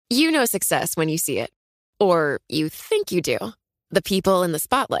You know success when you see it. Or you think you do. The people in the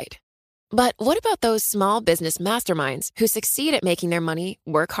spotlight. But what about those small business masterminds who succeed at making their money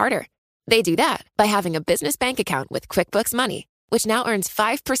work harder? They do that by having a business bank account with QuickBooks Money, which now earns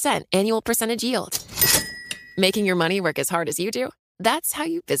 5% annual percentage yield. Making your money work as hard as you do? That's how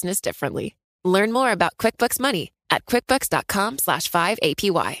you business differently. Learn more about QuickBooks Money at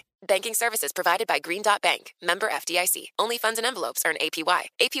quickbooks.com/5APY. Banking services provided by Green Dot Bank. Member FDIC. Only funds and envelopes earn APY.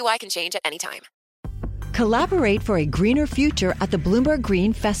 APY can change at any time. Collaborate for a greener future at the Bloomberg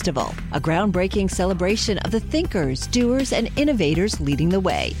Green Festival, a groundbreaking celebration of the thinkers, doers, and innovators leading the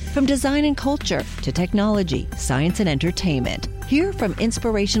way. From design and culture to technology, science, and entertainment. Hear from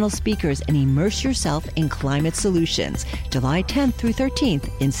inspirational speakers and immerse yourself in climate solutions. July 10th through 13th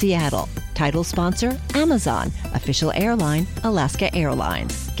in Seattle. Title sponsor, Amazon. Official airline, Alaska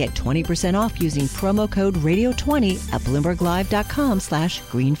Airlines. Get 20% off using promo code radio20 at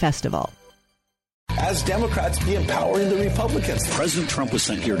BloombergLive.com/Green Festival. As Democrats be empowering the Republicans. President Trump was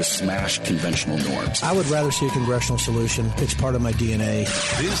sent here to smash conventional norms. I would rather see a congressional solution. It's part of my DNA.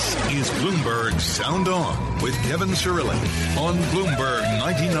 This is Bloomberg Sound On with Kevin Cirilli on Bloomberg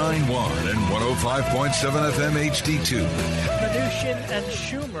 99.1 and 105.7 FM HD2. Mnuchin and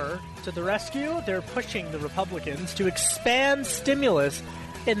Schumer to the rescue. They're pushing the Republicans to expand stimulus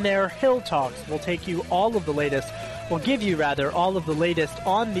in their Hill talks. We'll take you all of the latest. We'll give you, rather, all of the latest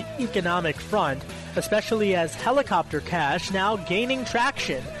on the economic front, especially as helicopter cash now gaining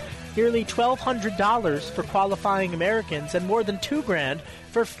traction. Nearly $1,200 for qualifying Americans and more than $2,000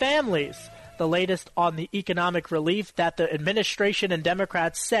 for families. The latest on the economic relief that the administration and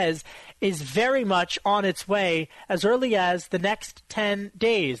Democrats says is very much on its way as early as the next 10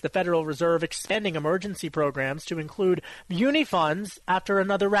 days. The Federal Reserve expanding emergency programs to include muni funds after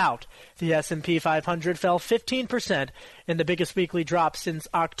another rout. The S&P 500 fell 15% in the biggest weekly drop since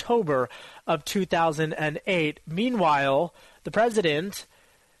October of 2008. Meanwhile, the president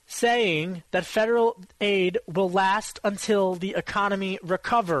saying that federal aid will last until the economy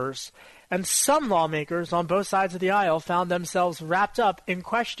recovers. And some lawmakers on both sides of the aisle found themselves wrapped up in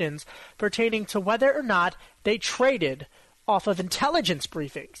questions pertaining to whether or not they traded off of intelligence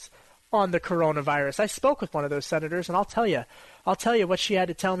briefings on the coronavirus. I spoke with one of those senators, and I'll tell you what she had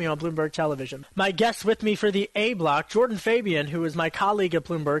to tell me on Bloomberg Television. My guest with me for the A Block, Jordan Fabian, who is my colleague at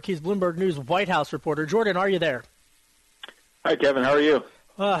Bloomberg. He's Bloomberg News White House reporter. Jordan, are you there? Hi, Kevin. How are you?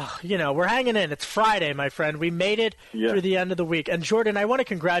 We're hanging in. It's Friday, my friend. We made it through the end of the week. And, Jordan, I want to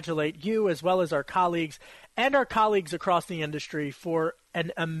congratulate you as well as our colleagues and our colleagues across the industry for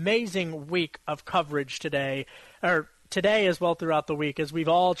an amazing week of coverage today as well throughout the week as we've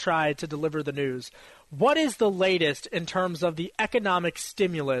all tried to deliver the news. What is the latest in terms of the economic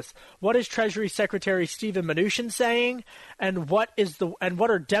stimulus? What is Treasury Secretary Steven Mnuchin saying? And what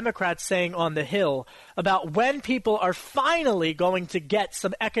are Democrats saying on the Hill about when people are finally going to get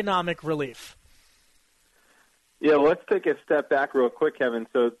some economic relief? Yeah, well, let's take a step back real quick, Kevin.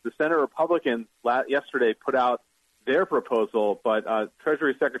 So the Senate Republicans yesterday put out their proposal, but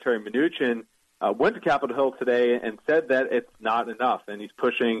Treasury Secretary Mnuchin went to Capitol Hill today and said that it's not enough, and he's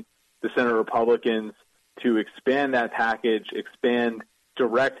pushing the Senate Republicans to expand that package, expand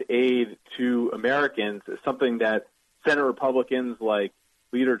direct aid to Americans, something that Senate Republicans like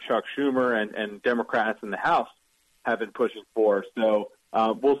Leader Chuck Schumer and Democrats in the House have been pushing for. So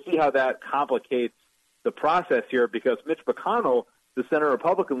we'll see how that complicates the process here, because Mitch McConnell, the Senate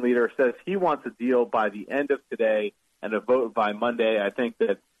Republican leader, says he wants a deal by the end of today and a vote by Monday. I think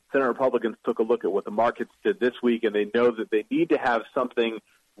that Senate Republicans took a look at what the markets did this week, and they know that they need to have something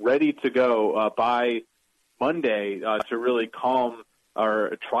ready to go by Monday to really calm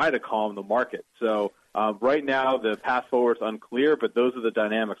or try to calm the market. So right now the path forward is unclear, but those are the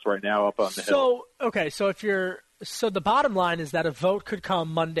dynamics right now up on the Hill. So the bottom line is that a vote could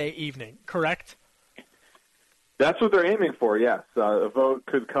come Monday evening, correct? That's what they're aiming for, yes. A vote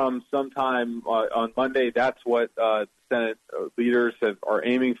could come sometime on Monday. That's what Senate leaders are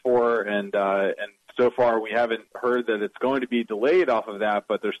aiming for, and so far we haven't heard that it's going to be delayed off of that,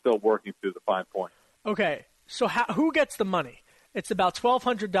 but they're still working through the fine point. Okay, so who gets the money? It's about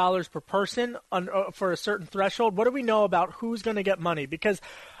 $1,200 per person for a certain threshold. What do we know about who's going to get money? Because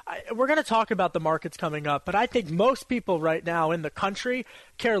we're going to talk about the markets coming up, but I think most people right now in the country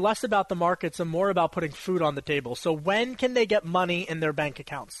care less about the markets and more about putting food on the table. So when can they get money in their bank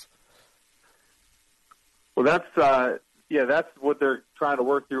accounts? Well, that's what they're trying to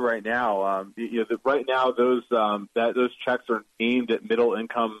work through right now. Right now, those checks are aimed at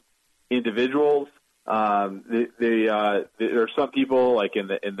middle-income individuals. There are some people, like in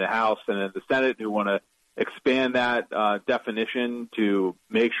the House and in the Senate, who want to expand that definition to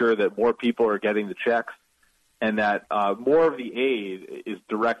make sure that more people are getting the checks and that more of the aid is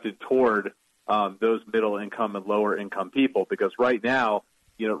directed toward those middle-income and lower-income people. Because right now,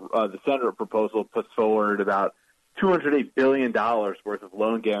 the Senate proposal puts forward about $208 billion worth of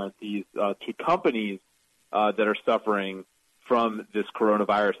loan guarantees to companies that are suffering from this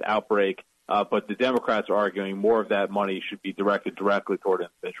coronavirus outbreak. But the Democrats are arguing more of that money should be directed directly toward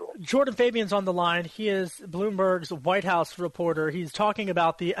individuals. Jordan Fabian's on the line. He is Bloomberg's White House reporter. He's talking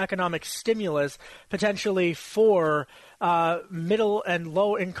about the economic stimulus potentially for middle and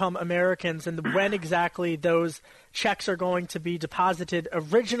low-income Americans and when exactly those checks are going to be deposited.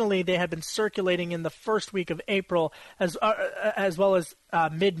 Originally, they had been circulating in the first week of April as well as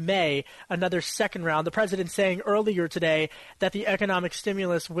mid-May, another second round. The president saying earlier today that the economic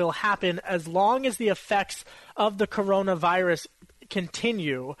stimulus will happen as long as the effects of the coronavirus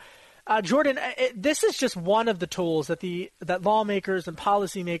continue. Jordan, this is just one of the tools that lawmakers and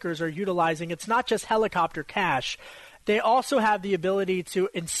policymakers are utilizing. It's not just helicopter cash. They also have the ability to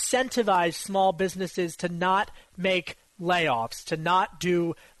incentivize small businesses to not make layoffs, to not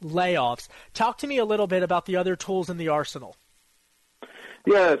do layoffs. Talk to me a little bit about the other tools in the arsenal.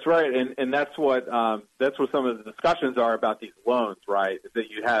 Yeah, that's right, and that's what some of the discussions are about these loans, right?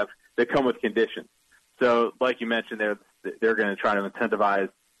 That you have that come with conditions. So, like you mentioned, they're going to try to incentivize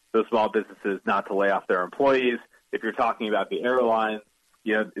those small businesses not to lay off their employees. If you're talking about the airlines,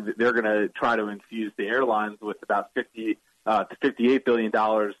 they're going to try to infuse the airlines with about $50 to $58 billion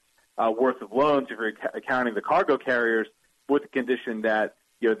worth of loans if you're accounting the cargo carriers, with the condition that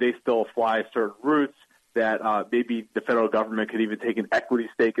they still fly certain routes, that maybe the federal government could even take an equity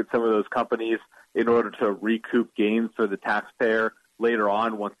stake in some of those companies in order to recoup gains for the taxpayer later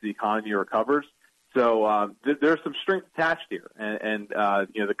on once the economy recovers. So there's some strings attached here, and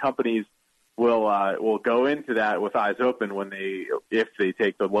the companies will go into that with eyes open if they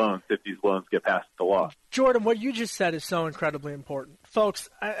take the loans, if these loans get passed into law. Jordan, what you just said is so incredibly important. Folks,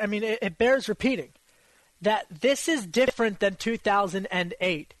 I mean, it bears repeating that this is different than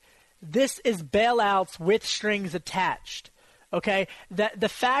 2008. This is bailouts with strings attached. Okay, the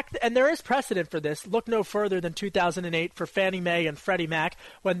fact, and there is precedent for this. Look no further than 2008 for Fannie Mae and Freddie Mac,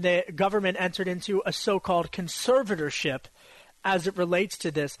 when the government entered into a so-called conservatorship as it relates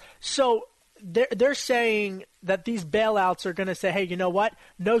to this. So they're saying that these bailouts are going to say, hey, you know what?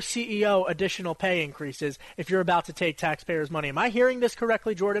 No CEO additional pay increases if you're about to take taxpayers' money. Am I hearing this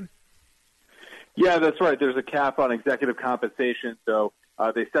correctly, Jordan? Yeah, that's right. There's a cap on executive compensation, so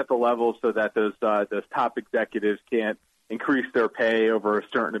they set the levels so that those top executives can't increase their pay over a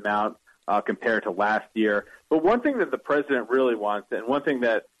certain amount compared to last year. But one thing that the president really wants, and one thing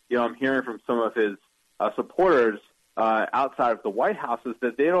that I'm hearing from some of his supporters outside of the White House, is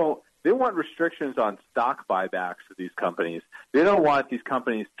that they want restrictions on stock buybacks for these companies. They don't want these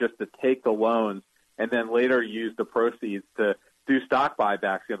companies just to take the loans and then later use the proceeds to do stock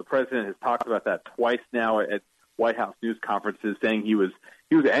buybacks. The president has talked about that twice now at White House news conferences, saying he was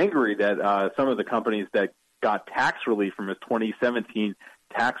angry that some of the companies that got tax relief from his 2017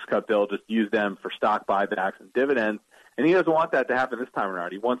 tax cut bill just used them for stock buybacks and dividends, and he doesn't want that to happen this time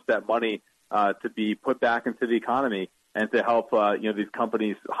around. He wants that money to be put back into the economy and to help these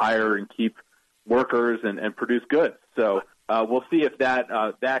companies hire and keep workers and produce goods. So we'll see if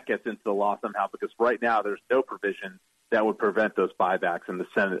that gets into the law somehow, because right now there's no provision that would prevent those buybacks in the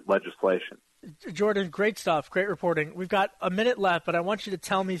Senate legislation. Jordan, great stuff. Great reporting. We've got a minute left, but I want you to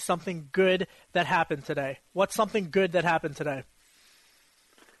tell me something good that happened today. What's something good that happened today?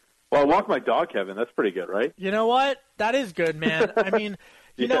 Well, I walked my dog, Kevin. That's pretty good, right? You know what? That is good, man. I mean,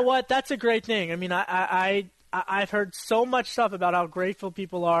 you know what? That's a great thing. I mean, I've heard so much stuff about how grateful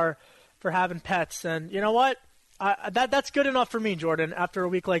people are for having pets, and you know what? That's good enough for me, Jordan, after a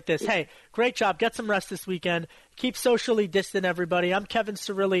week like this. Hey, great job. Get some rest this weekend. Keep socially distant, everybody. I'm Kevin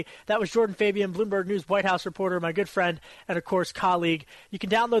Cirilli. That was Jordan Fabian, Bloomberg News White House reporter, my good friend and, of course, colleague. You can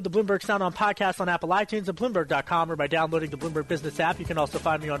download the Bloomberg Sound On podcast on Apple iTunes and Bloomberg.com, or by downloading the Bloomberg Business app. You can also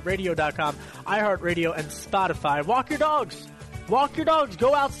find me on Radio.com, iHeartRadio, and Spotify. Walk your dogs. Walk your dogs.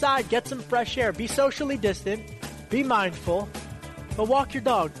 Go outside. Get some fresh air. Be socially distant. Be mindful. But walk your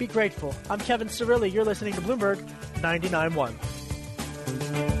dog. Be grateful. I'm Kevin Cirilli. You're listening to Bloomberg 99.1.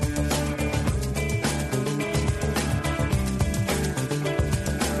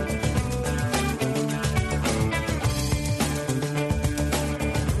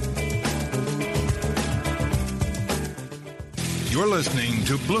 You're listening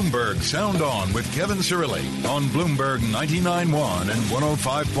to Bloomberg Sound On with Kevin Cirilli on Bloomberg 99.1 and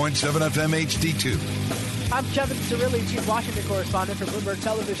 105.7 FM HD2. I'm Kevin Cirilli, Chief Washington Correspondent for Bloomberg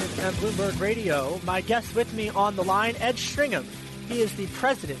Television and Bloomberg Radio. My guest with me on the line, Ed Stringham. He is the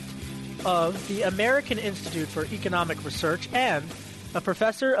president of the American Institute for Economic Research and a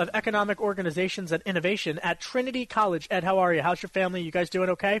professor of economic organizations and innovation at Trinity College. Ed, how are you? How's your family? You guys doing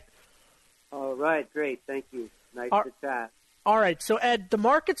okay? All right, great. Thank you. Nice to chat. All right. So, Ed, the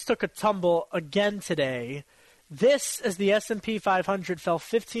markets took a tumble again today. This, as the S&P 500 fell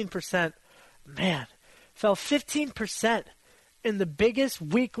 15%. Man, fell 15% in the biggest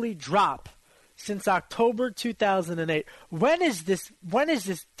weekly drop since October 2008. When is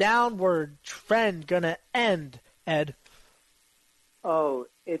this downward trend going to end, Ed? Oh,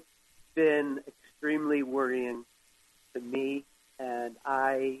 it's been extremely worrying to me, and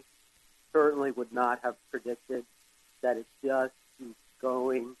I certainly would not have predicted that it just keeps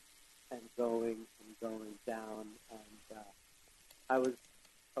going and going and going down. And I was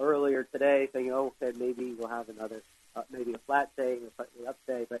earlier today thinking, okay, maybe we'll have another, maybe a flat day or slightly up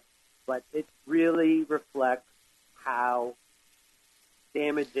day, but it really reflects how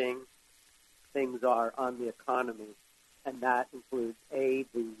damaging things are on the economy, and that includes, A,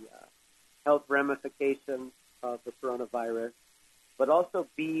 the health ramifications of the coronavirus, but also,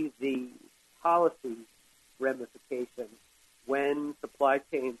 B, the policy ramifications when supply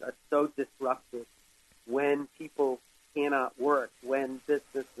chains are so disrupted, when people cannot work, when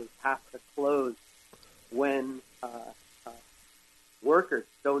businesses have to close, when workers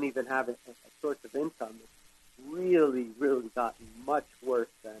don't even have a source of income. It's really, really gotten much worse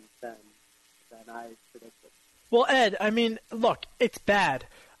than I predicted. Well, Ed, I mean, look, it's bad.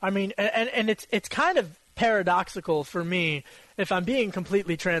 I mean, and it's kind of paradoxical for me, if I'm being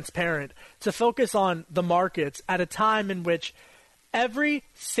completely transparent, to focus on the markets at a time in which every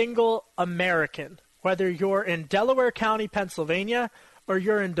single American, whether you're in Delaware County, Pennsylvania, or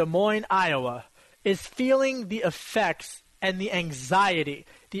you're in Des Moines, Iowa, is feeling the effects and the anxiety,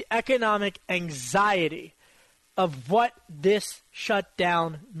 the economic anxiety of what this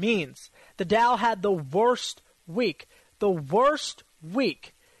shutdown means. The Dow had the worst week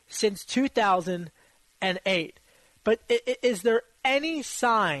since 2008. But is there any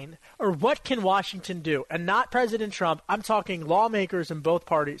sign, or what can Washington do? And not President Trump, I'm talking lawmakers in both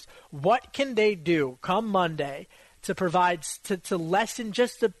parties. What can they do come Monday to provide, to lessen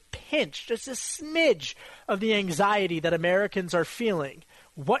just a pinch, just a smidge of the anxiety that Americans are feeling?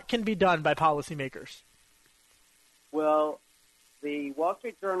 What can be done by policymakers? Well, the Wall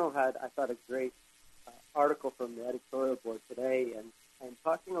Street Journal had, I thought, a great article from the editorial board today, and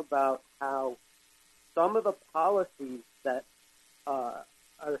talking about how some of the policies that are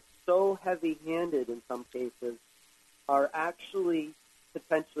so heavy-handed in some cases are actually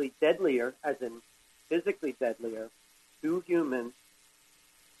potentially deadlier, as in physically deadlier, to humans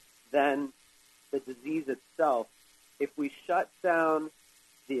than the disease itself. If we shut down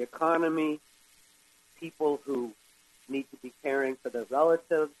the economy, people who need to be caring for their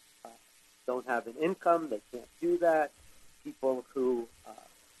relatives don't have an income, they can't do that. People who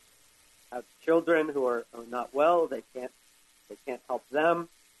have children who are not well, they can't help them.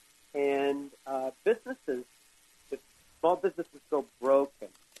 And businesses, if small businesses go broke and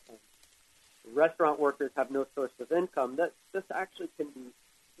restaurant workers have no source of income, this actually can be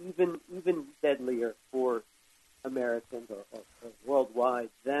even deadlier for Americans or worldwide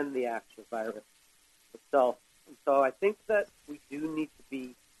than the actual virus itself. And so I think that we do need to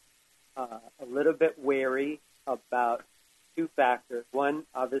be a little bit wary about two factors. One,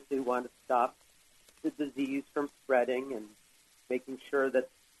 obviously, we want to stop the disease from spreading and making sure that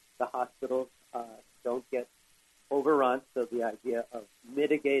the hospitals don't get overrun. So the idea of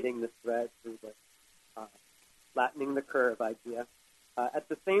mitigating the spread through the flattening the curve idea. At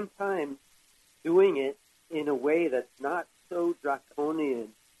the same time, doing it in a way that's not so draconian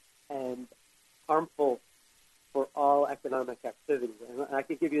and harmful for all economic activity. And I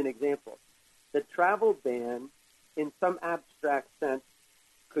can give you an example. The travel ban, in some abstract sense,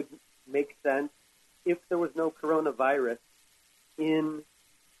 could make sense if there was no coronavirus in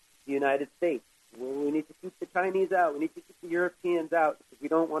the United States. Well, we need to keep the Chinese out. We need to keep the Europeans out because we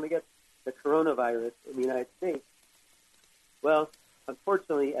don't want to get the coronavirus in the United States. Well,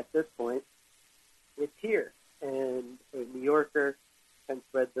 unfortunately, at this point, it's here. And a New Yorker can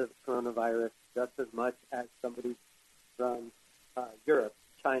spread the coronavirus just as much as somebody from Europe,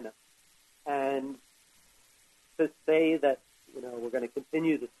 China. And to say that, we're going to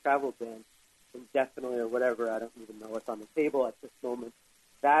continue this travel ban indefinitely or whatever, I don't even know what's on the table at this moment,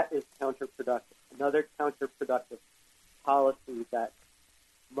 that is counterproductive. Another counterproductive policy that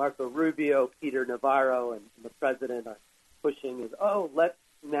Marco Rubio, Peter Navarro, and the president are pushing is, let's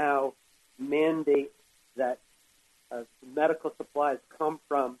now mandate that medical supplies come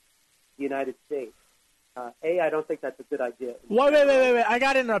from the United States. I don't think that's a good idea. Wait. I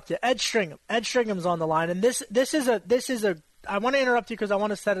got to interrupt you. Ed Stringham. Ed Stringham's on the line, and this is a. I want to interrupt you because I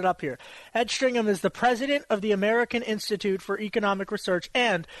want to set it up here. Ed Stringham is the president of the American Institute for Economic Research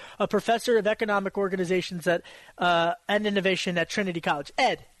and a professor of economic organizations and innovation at Trinity College.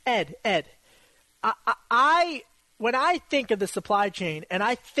 Ed. When I think of the supply chain, and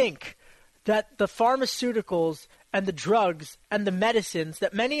I think that the pharmaceuticals and the drugs and the medicines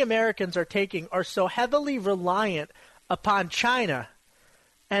that many Americans are taking are so heavily reliant upon China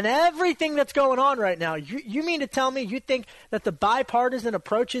and everything that's going on right now, you mean to tell me you think that the bipartisan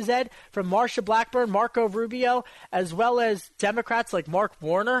approaches, Ed, from Marsha Blackburn, Marco Rubio, as well as Democrats like Mark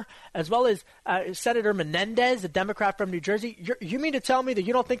Warner, as well as Senator Menendez, a Democrat from New Jersey, you mean to tell me that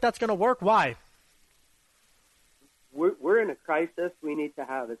you don't think that's going to work? Why? We're in a crisis. We need to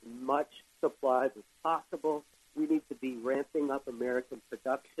have as much supplies as possible. We need to be ramping up American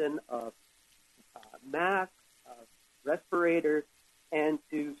production of masks, of respirators, and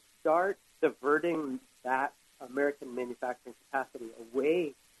to start diverting that American manufacturing capacity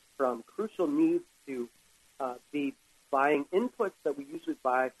away from crucial needs to be buying inputs that we usually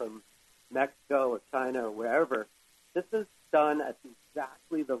buy from Mexico or China or wherever. This is done at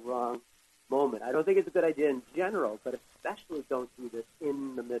exactly the wrong moment. I don't think it's a good idea in general, but especially don't do this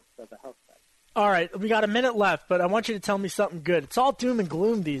in the midst of a health crisis. All right, we got a minute left, but I want you to tell me something good. It's all doom and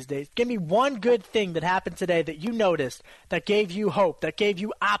gloom these days. Give me one good thing that happened today that you noticed that gave you hope, that gave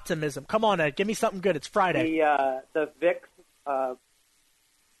you optimism. Come on, Ed, give me something good. It's Friday. The VIX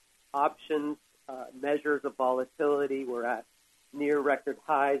options measures of volatility were at near record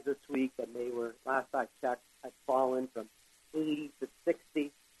highs this week, and they were, last I checked, had fallen from 80 to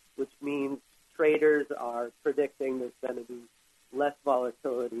 60, which means traders are predicting there's going to be less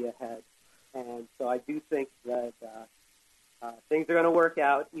volatility ahead. And so I do think that things are going to work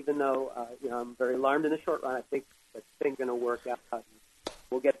out, even though I'm very alarmed in the short run. I think that things are going to work out.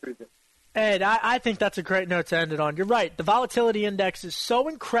 We'll get through this. Ed, I think that's a great note to end it on. You're right. The volatility index is so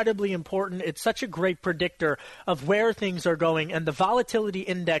incredibly important. It's such a great predictor of where things are going. And the volatility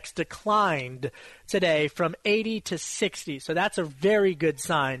index declined today from 80 to 60. So that's a very good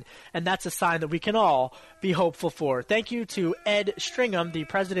sign. And that's a sign that we can all be hopeful for. Thank you to Ed Stringham, the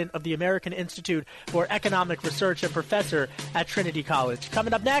president of the American Institute for Economic Research and professor at Trinity College.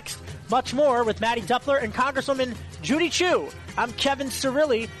 Coming up next, much more with Maddie Duffler and Congresswoman Judy Chu. I'm Kevin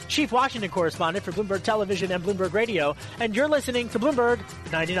Cirilli, Chief Washington Correspondent for Bloomberg Television and Bloomberg Radio, and you're listening to Bloomberg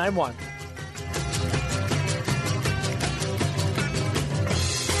 99.1.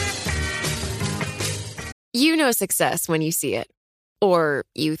 You know success when you see it. Or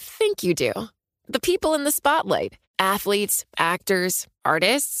you think you do. The people in the spotlight. Athletes, actors,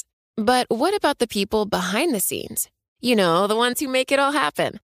 artists. But what about the people behind the scenes? You know, the ones who make it all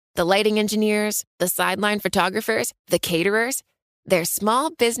happen. The lighting engineers, the sideline photographers, the caterers. They're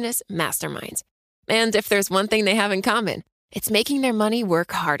small business masterminds. And if there's one thing they have in common, it's making their money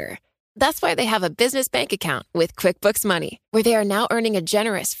work harder. That's why they have a business bank account with QuickBooks Money, where they are now earning a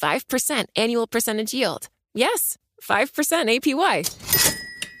generous 5% annual percentage yield. Yes, 5% APY.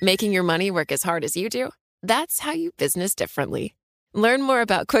 Making your money work as hard as you do? That's how you business differently. Learn more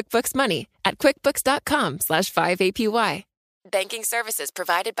about QuickBooks Money at quickbooks.com/5APY. Banking services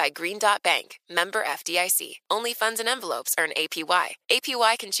provided by Green Dot Bank, member FDIC. Only funds and envelopes earn APY.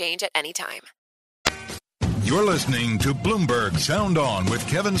 APY can change at any time. You're listening to Bloomberg Sound On with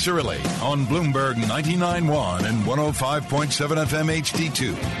Kevin Cirilli on Bloomberg 99.1 and 105.7 FM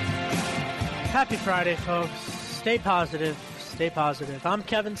HD2. Happy Friday, folks. Stay positive. Stay positive. I'm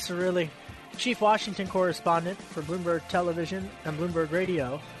Kevin Cirilli, Chief Washington Correspondent for Bloomberg Television and Bloomberg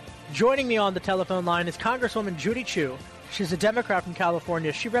Radio. Joining me on the telephone line is Congresswoman Judy Chu. She's a Democrat from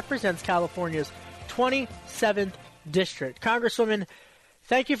California. She represents California's 27th district. Congresswoman,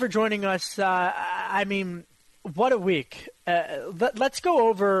 thank you for joining us. What a week. Let's go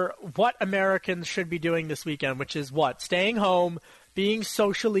over what Americans should be doing this weekend, which is what? Staying home, being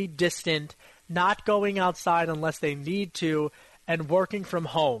socially distant, not going outside unless they need to, and working from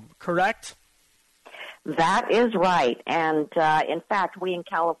home, correct? That is right. And, in fact, we in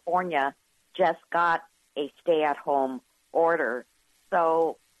California just got a stay-at-home order.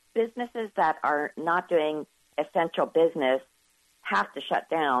 So businesses that are not doing essential business have to shut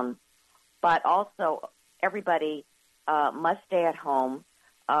down, but also everybody must stay at home.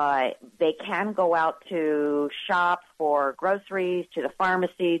 They can go out to shop for groceries, to the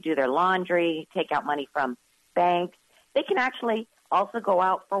pharmacy, do their laundry, take out money from banks, They can actually also go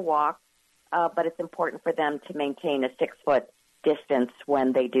out for walks, but it's important for them to maintain a 6-foot distance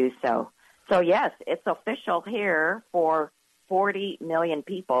when they do so. So, yes, it's official here for 40 million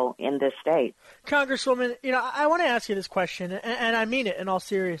people in this state. Congresswoman, I want to ask you this question, and I mean it in all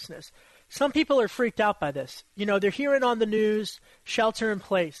seriousness. Some people are freaked out by this. They're hearing on the news, shelter in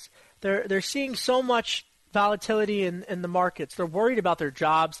place. They're seeing so much volatility in the markets. They're worried about their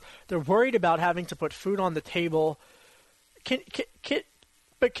jobs. They're worried about having to put food on the table.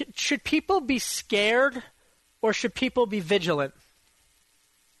 Should people be scared, or should people be vigilant?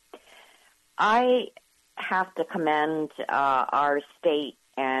 I have to commend our state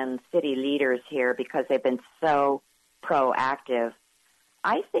and city leaders here because they've been so proactive.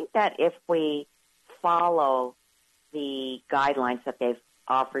 I think that if we follow the guidelines that they've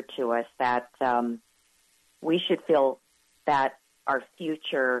offered to us, that we should feel that our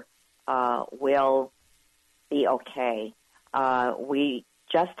future will be okay. We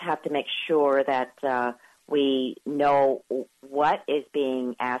just have to make sure that we know what is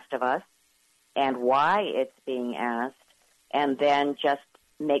being asked of us and why it's being asked, and then just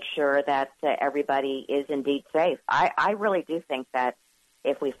make sure that everybody is indeed safe. I really do think that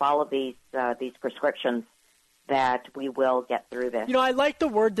if we follow these prescriptions, that we will get through this. I like the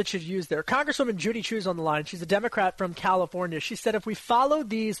word that you used there. Congresswoman Judy Chu's on the line. She's a Democrat from California. She said if we follow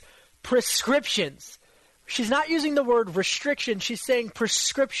these prescriptions, she's not using the word restriction. She's saying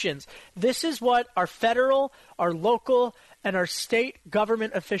prescriptions. This is what our federal, our local, and our state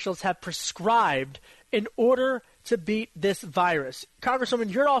government officials have prescribed in order to beat this virus.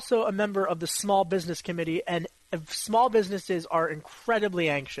 Congresswoman, you're also a member of the Small Business Committee, and small businesses are incredibly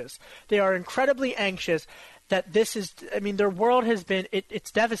anxious. They are incredibly anxious that this is, their world has been,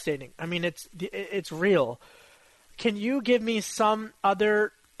 it's devastating. It's real. Can you give me some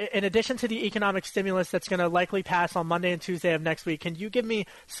other, in addition to the economic stimulus that's going to likely pass on Monday and Tuesday of next week, can you give me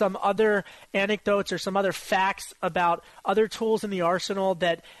some other anecdotes or some other facts about other tools in the arsenal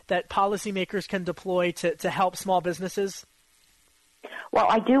that policymakers can deploy to help small businesses? Well,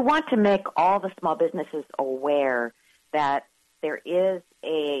 I do want to make all the small businesses aware that there is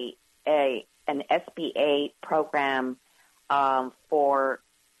an SBA program for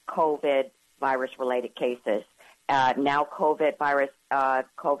COVID virus-related cases. Now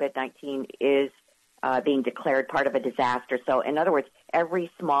COVID-19 is being declared part of a disaster. So, in other words, every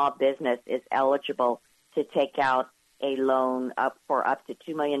small business is eligible to take out a loan up to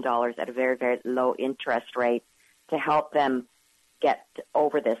 $2 million at a very, very low interest rate to help them get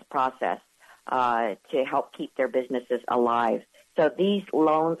over this process, to help keep their businesses alive. So these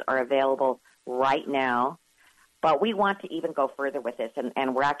loans are available right now, but we want to even go further with this,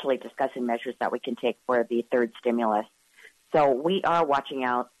 and we're actually discussing measures that we can take for the third stimulus. So we are watching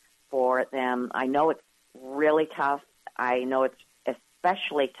out for them. I know it's really tough. I know it's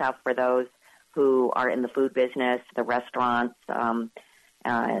especially tough for those who are in the food business, the restaurants, the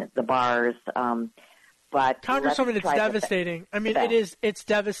bars. But Congresswoman, it's devastating. It's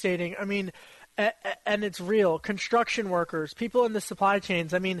devastating. And it's real. Construction workers, people in the supply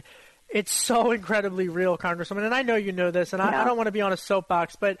chains. It's so incredibly real, Congresswoman. And I know you know this, and I don't want to be on a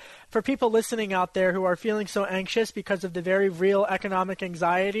soapbox, but for people listening out there who are feeling so anxious because of the very real economic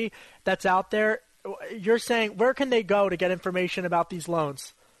anxiety that's out there, you're saying where can they go to get information about these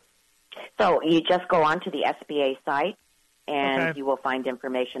loans? So you just go onto the SBA site, and you will find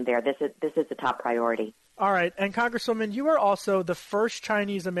information there. This is the top priority. All right. And Congresswoman, you are also the first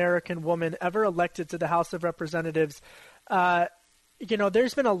Chinese-American woman ever elected to the House of Representatives.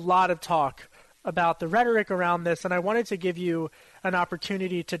 There's been a lot of talk about the rhetoric around this, and I wanted to give you an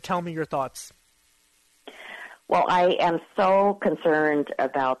opportunity to tell me your thoughts. Well, I am so concerned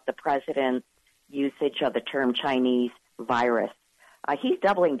about the president's usage of the term Chinese virus. He's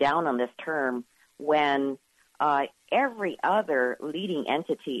doubling down on this term when every other leading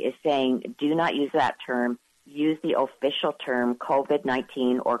entity is saying, do not use that term. Use the official term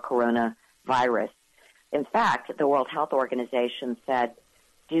COVID-19 or coronavirus. In fact, the World Health Organization said,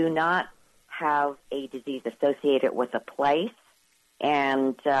 do not have a disease associated with a place,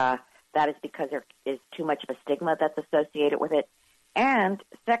 and that is because there is too much of a stigma that's associated with it. And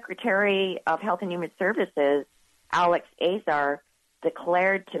Secretary of Health and Human Services, Alex Azar,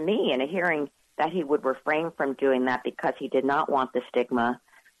 declared to me in a hearing that he would refrain from doing that because he did not want the stigma.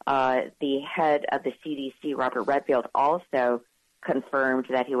 The head of the CDC, Robert Redfield, also confirmed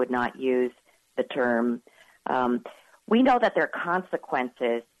that he would not use the term. We know that there are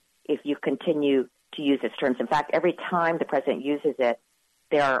consequences if you continue to use its terms. In fact, every time the president uses it,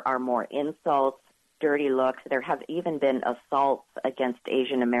 there are more insults, dirty looks. There have even been assaults against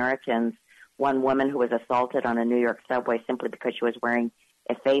Asian Americans one woman who was assaulted on a New York subway simply because she was wearing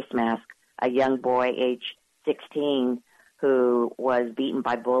a face mask, a young boy, age 16, who was beaten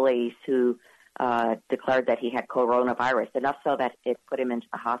by bullies who declared that he had coronavirus, enough so that it put him into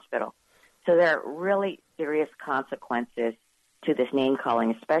the hospital. So there are really serious consequences to this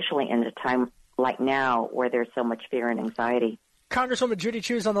name-calling, especially in a time like now where there's so much fear and anxiety. Congresswoman Judy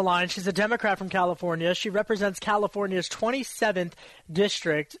Chu is on the line. She's a Democrat from California. She represents California's 27th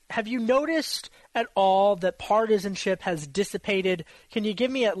district. Have you noticed at all that partisanship has dissipated? Can you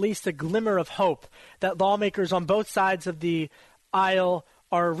give me at least a glimmer of hope that lawmakers on both sides of the aisle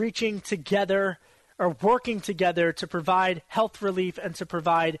are reaching together or working together to provide health relief and to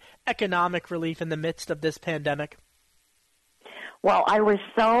provide economic relief in the midst of this pandemic? Well, I was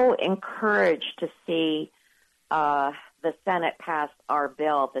so encouraged to see the Senate passed our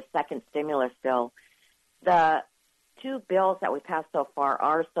bill, the second stimulus bill. The two bills that we passed so far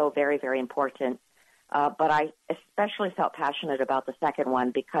are so very, very important, but I especially felt passionate about the second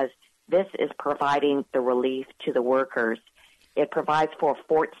one because this is providing the relief to the workers. It provides for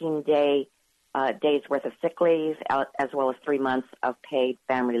 14 days worth of sick leave as well as 3 months of paid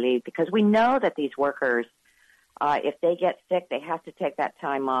family leave because we know that these workers, if they get sick, they have to take that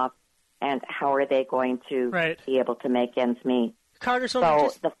time off. And how are they going to be able to make ends meet?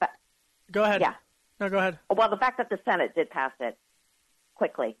 Congresswoman, go ahead. Yeah. No, go ahead. Well, the fact that the Senate did pass it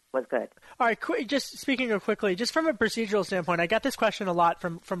quickly was good. All right, just speaking of quickly, just from a procedural standpoint, I got this question a lot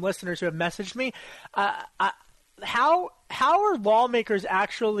from listeners who have messaged me. How are lawmakers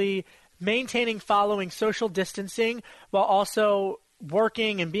actually maintaining following social distancing while also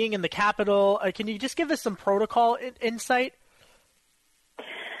working and being in the Capitol? Can you just give us some protocol insight?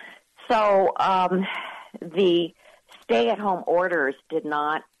 So the stay-at-home orders did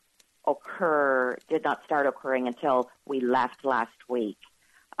not start occurring until we left last week.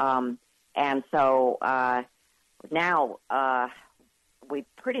 And so now we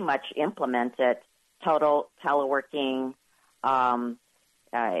pretty much implemented total teleworking.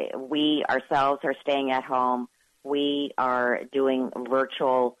 We ourselves are staying at home. We are doing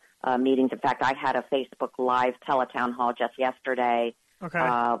virtual meetings. In fact, I had a Facebook Live teletown hall just yesterday. Okay.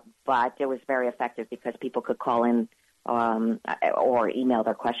 But it was very effective because people could call in or email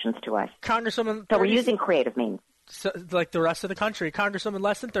their questions to us. Congresswoman, so we're using creative means. So, like the rest of the country. Congresswoman,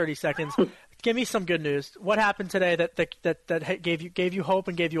 less than 30 seconds. Give me some good news. What happened today that gave you hope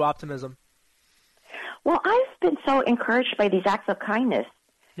and gave you optimism? Well, I've been so encouraged by these acts of kindness.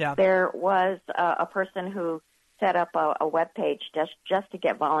 Yeah. There was a person who set up a web page just to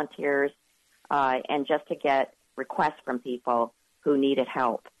get volunteers and just to get requests from people who needed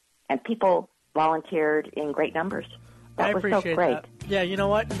help. And people volunteered in great numbers. That was so great. That. Yeah, you know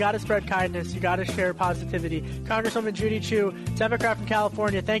what? You got to spread kindness. You got to share positivity. Congresswoman Judy Chu, Democrat from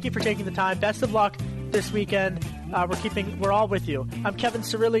California, thank you for taking the time. Best of luck this weekend. We're all with you. I'm Kevin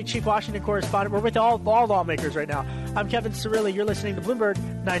Cirilli, Chief Washington Correspondent. We're with all lawmakers right now. I'm Kevin Cirilli. You're listening to Bloomberg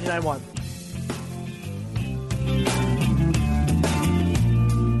 99.1.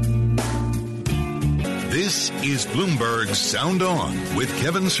 This is Bloomberg Sound On with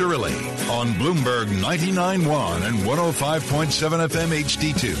Kevin Cirilli on Bloomberg 99.1 and 105.7 FM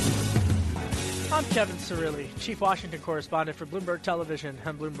HD2. I'm Kevin Cirilli, Chief Washington Correspondent for Bloomberg Television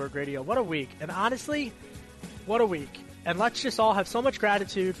and Bloomberg Radio. What a week. And honestly, what a week. And let's just all have so much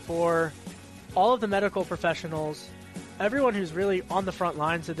gratitude for all of the medical professionals, everyone who's really on the front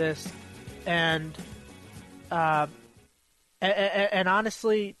lines of this, and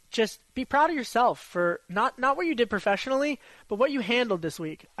honestly, just be proud of yourself for not what you did professionally, but what you handled this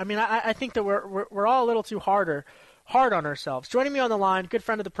week. I mean, I think that we're all a little too hard on ourselves. Joining me on the line, good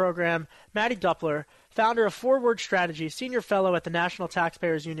friend of the program, Maddie Doppler, founder of Forward Strategy, senior fellow at the National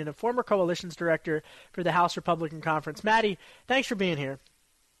Taxpayers Union, and former coalitions director for the House Republican Conference. Maddie, thanks for being here.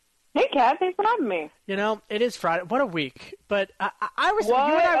 Hey, Kev, thanks for having me. You know, it is Friday. What a week. But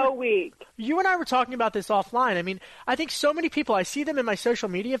week. You and I were talking about this offline. I mean, I think so many people, I see them in my social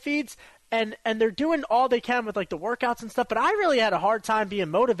media feeds, and they're doing all they can with, like, the workouts and stuff. But I really had a hard time being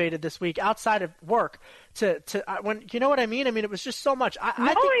motivated this week outside of work when you know what I mean? I mean, it was just so much.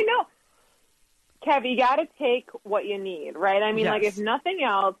 I know. Kev, you got to take what you need, right? I mean, Yes. like, if nothing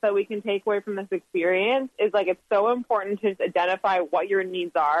else that we can take away from this experience is, like, it's so important to identify what your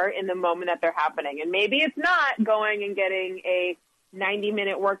needs are in the moment that they're happening. And maybe it's not going and getting a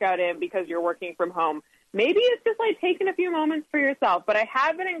 90-minute workout in because you're working from home. Maybe it's just, like, taking a few moments for yourself. But I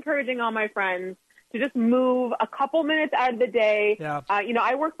have been encouraging all my friends to just move a couple minutes out of the day. Yeah.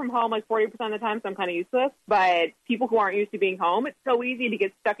 I work from home like 40% of the time, so I'm kind of used to this. But people who aren't used to being home, it's so easy to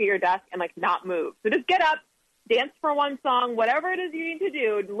get stuck at your desk and, like, not move. So just get up, dance for one song, whatever it is you need to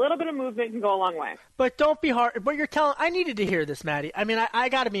do, a little bit of movement can go a long way. But don't be hard. But I needed to hear this, Maddie. I mean, I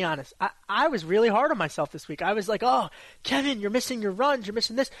got to be honest. I was really hard on myself this week. I was like, oh, Kevin, you're missing your runs. You're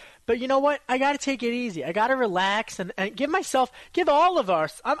missing this. But you know what? I got to take it easy. I got to relax and give all of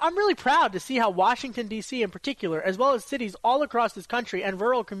us. I'm really proud to see how Washington, D.C. in particular, as well as cities all across this country and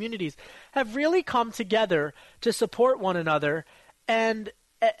rural communities have really come together to support one another. And,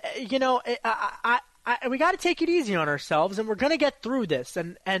 we got to take it easy on ourselves, and we're going to get through this.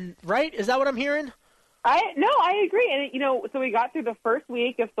 And right? Is that what I'm hearing? I agree. And, so we got through the first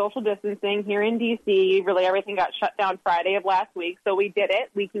week of social distancing here in D.C. Really, everything got shut down Friday of last week. So we did it.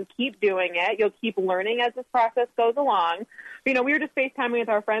 We can keep doing it. You'll keep learning as this process goes along. We were just FaceTiming with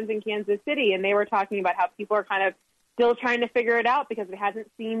our friends in Kansas City, and they were talking about how people are kind of still trying to figure it out because it hasn't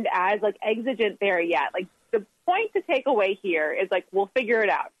seemed as, exigent there yet. The point to take away here is, we'll figure it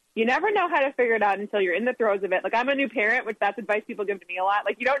out. You never know how to figure it out until you're in the throes of it. I'm a new parent, which that's advice people give to me a lot.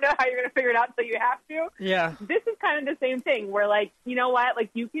 You don't know how you're going to figure it out until you have to. Yeah. This is kind of the same thing where, you know what?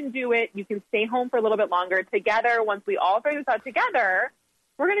 You can do it. You can stay home for a little bit longer together. Once we all figure this out together,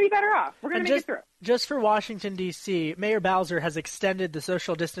 we're going to be better off. We're going to make it through. Just for Washington, D.C., Mayor Bowser has extended the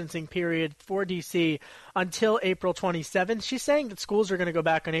social distancing period for D.C. until April 27th. She's saying that schools are going to go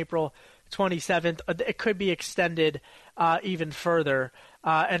back on April 27th. It could be extended even further.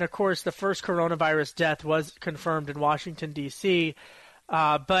 And, of course, the first coronavirus death was confirmed in Washington, D.C.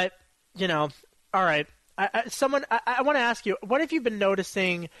 But, all right. I want to ask you, what have you been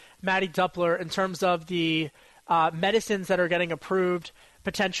noticing, Maddie Doppler, in terms of the medicines that are getting approved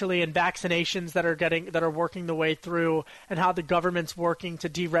potentially and vaccinations that are working the way through, and how the government's working to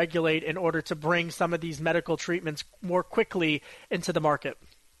deregulate in order to bring some of these medical treatments more quickly into the market?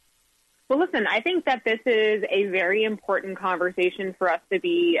 Well, listen, I think that this is a very important conversation for us to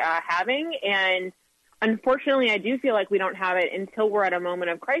be having. And unfortunately, I do feel like we don't have it until we're at a moment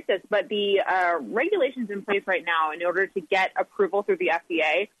of crisis. But the regulations in place right now in order to get approval through the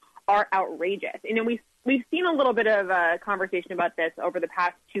FDA are outrageous. We've seen a little bit of a conversation about this over the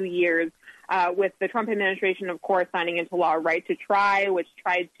past 2 years with the Trump administration, of course, signing into law Right to Try, which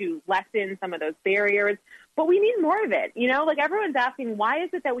tried to lessen some of those barriers. But we need more of it. Everyone's asking, why is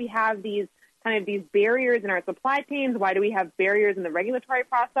it that we have these barriers in our supply chains? Why do we have barriers in the regulatory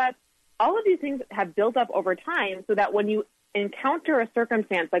process? All of these things have built up over time so that when you encounter a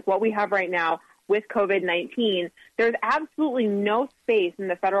circumstance like what we have right now with COVID-19, there's absolutely no space in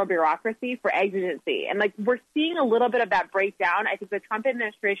the federal bureaucracy for exigency. And we're seeing a little bit of that breakdown. I think the Trump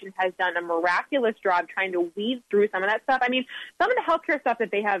administration has done a miraculous job trying to weed through some of that stuff. I mean, some of the healthcare stuff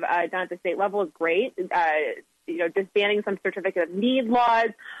that they have done at the state level is great. Disbanding some certificate of need laws,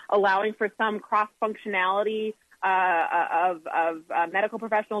 allowing for some cross-functionality of medical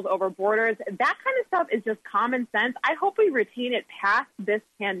professionals over borders. That kind of stuff is just common sense. I hope we retain it past this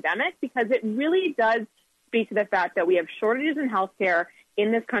pandemic because it really does speak to the fact that we have shortages in healthcare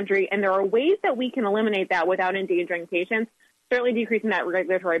in this country, and there are ways that we can eliminate that without endangering patients. Certainly decreasing that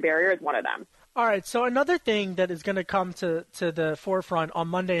regulatory barrier is one of them. All right, so another thing that is going to come to the forefront on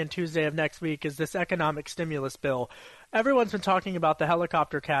Monday and Tuesday of next week is this economic stimulus bill. Everyone's been talking about the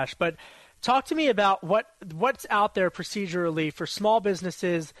helicopter cash, but talk to me about what's out there procedurally for small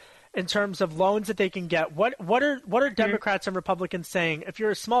businesses in terms of loans that they can get. What are Democrats and Republicans saying? If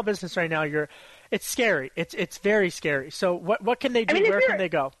you're a small business right now, it's scary. It's very scary. So what can they do? Where can they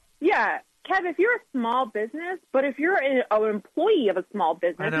go? Yeah. Kev, if you're a small business, but if you're an employee of a small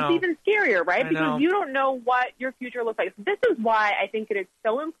business, it's even scarier, right? Because you don't know what your future looks like. So this is why I think it is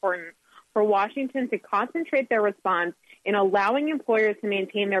so important for Washington to concentrate their response in allowing employers to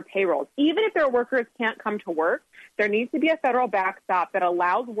maintain their payrolls. Even if their workers can't come to work, there needs to be a federal backstop that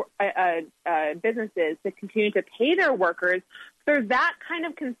allows businesses to continue to pay their workers. There's that kind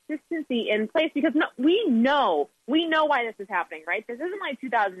of consistency in place because we know why this is happening, right? This isn't like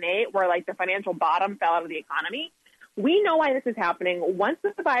 2008 where the financial bottom fell out of the economy. We know why this is happening. Once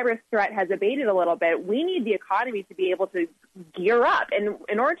the virus threat has abated a little bit, we need the economy to be able to gear up. And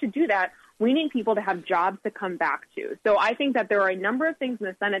in order to do that, we need people to have jobs to come back to. So I think that there are a number of things in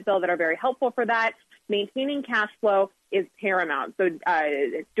the Senate bill that are very helpful for that. Maintaining cash flow is paramount. So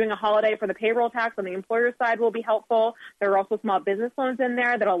doing a holiday for the payroll tax on the employer side will be helpful. There are also small business loans in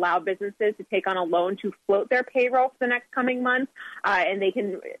there that allow businesses to take on a loan to float their payroll for the next coming months, and they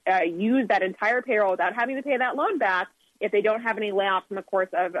can use that entire payroll without having to pay that loan back if they don't have any layoffs in the course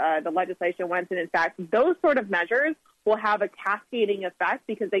of the legislation once. And in fact, those sort of measures will have a cascading effect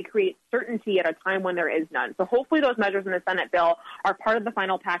because they create certainty at a time when there is none. So hopefully those measures in the Senate bill are part of the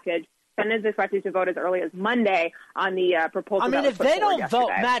final package Senate is expected to vote as early as Monday on the proposal. I mean, if they don't vote,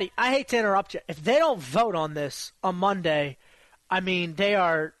 yesterday. Maddie, I hate to interrupt you. If they don't vote on this on Monday, I mean,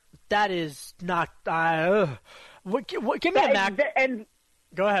 that is not. Give me a Mac.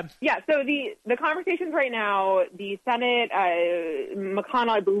 Go ahead. Yeah, so the conversations right now, the Senate,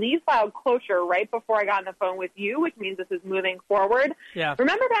 McConnell, I believe, filed cloture right before I got on the phone with you, which means this is moving forward. Yeah.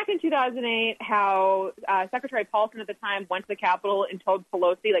 Remember back in 2008 how Secretary Paulson at the time went to the Capitol and told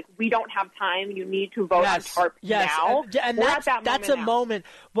Pelosi, like, we don't have time, you need to vote on TARP now? And that's a moment.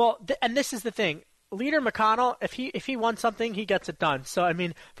 Well, and this is the thing. Leader McConnell, if he wants something, he gets it done. So, I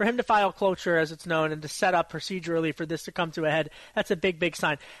mean, for him to file cloture, as it's known, and to set up procedurally for this to come to a head, that's a big, big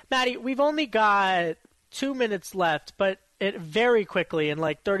sign. Maddie, we've only got 2 minutes left, but very quickly, in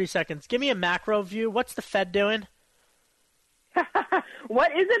like 30 seconds, give me a macro view. What's the Fed doing?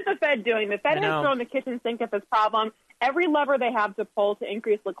 What isn't the Fed doing? The Fed has thrown the kitchen sink at this problem. Every lever they have to pull to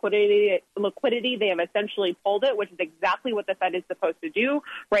increase liquidity, they have essentially pulled it, which is exactly what the Fed is supposed to do.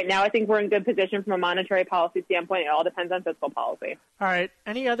 Right now, I think we're in good position from a monetary policy standpoint. It all depends on fiscal policy. All right.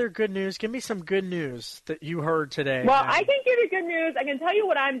 Any other good news? Give me some good news that you heard today. Well, I can give you good news. I can tell you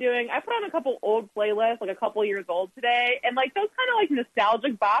what I'm doing. I put on a couple old playlists, like a couple years old today, and like those kind of like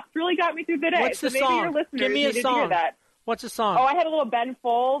nostalgic bops really got me through the day. What's the maybe song? Your listeners Give me a needed song. to hear that. What's the song? Oh, I had a little Ben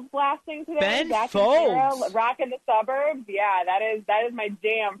Folds blasting today. Ben Zach Folds? and Sarah, Rockin' the Suburbs. Yeah, that is my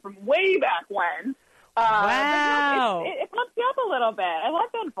jam from way back when. Wow. It pumps you up a little bit. I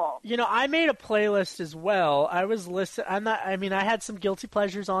love Ben Folds. You know, I made a playlist as well. I was I had some guilty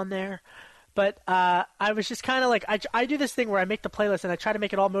pleasures on there. But I was just kind of like, I do this thing where I make the playlist and I try to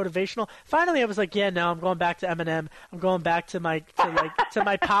make it all motivational. Finally, I was like, yeah, no, I'm going back to Eminem. I'm going back to my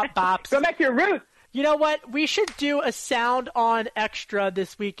pop bops. Go back to your roots. You know what? We should do a Sound On Extra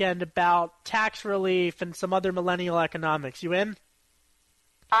this weekend about tax relief and some other millennial economics. You in?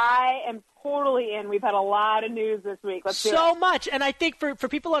 I am totally in. We've had a lot of news this week. Let's do it. So much. And I think for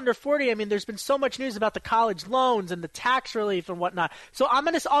people under 40, I mean, there's been so much news about the college loans and the tax relief and whatnot. So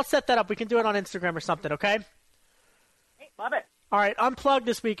I'll set that up. We can do it on Instagram or something, okay? Hey, love it. All right, unplug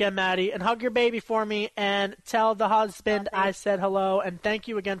this weekend, Maddie, and hug your baby for me and tell the husband I said hello. And thank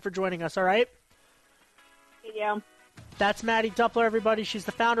you again for joining us, all right? Yeah. That's Maddie Duppler, everybody. She's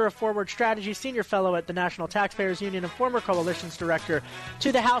the founder of Forward Strategy, senior fellow at the National Taxpayers Union, and former coalitions director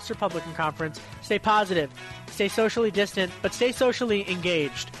to the House Republican Conference. Stay positive, stay socially distant, but stay socially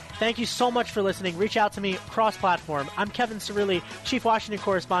engaged. Thank you so much for listening. Reach out to me cross-platform. I'm Kevin Cirilli, Chief Washington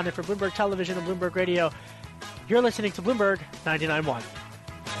Correspondent for Bloomberg Television and Bloomberg Radio. You're listening to Bloomberg 99.1.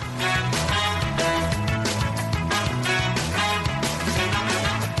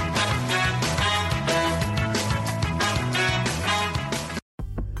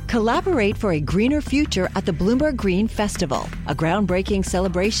 Collaborate for a greener future at the Bloomberg Green Festival, a groundbreaking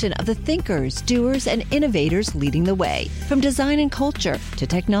celebration of the thinkers, doers, and innovators leading the way. From design and culture to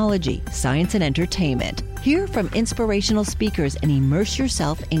technology, science, and entertainment. Hear from inspirational speakers and immerse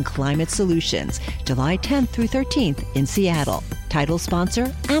yourself in climate solutions. July 10th through 13th in Seattle. Title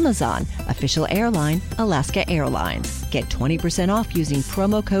sponsor, Amazon. Official airline, Alaska Airlines. Get 20% off using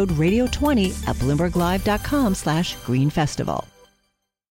promo code radio20 at BloombergLive.com/Green Festival.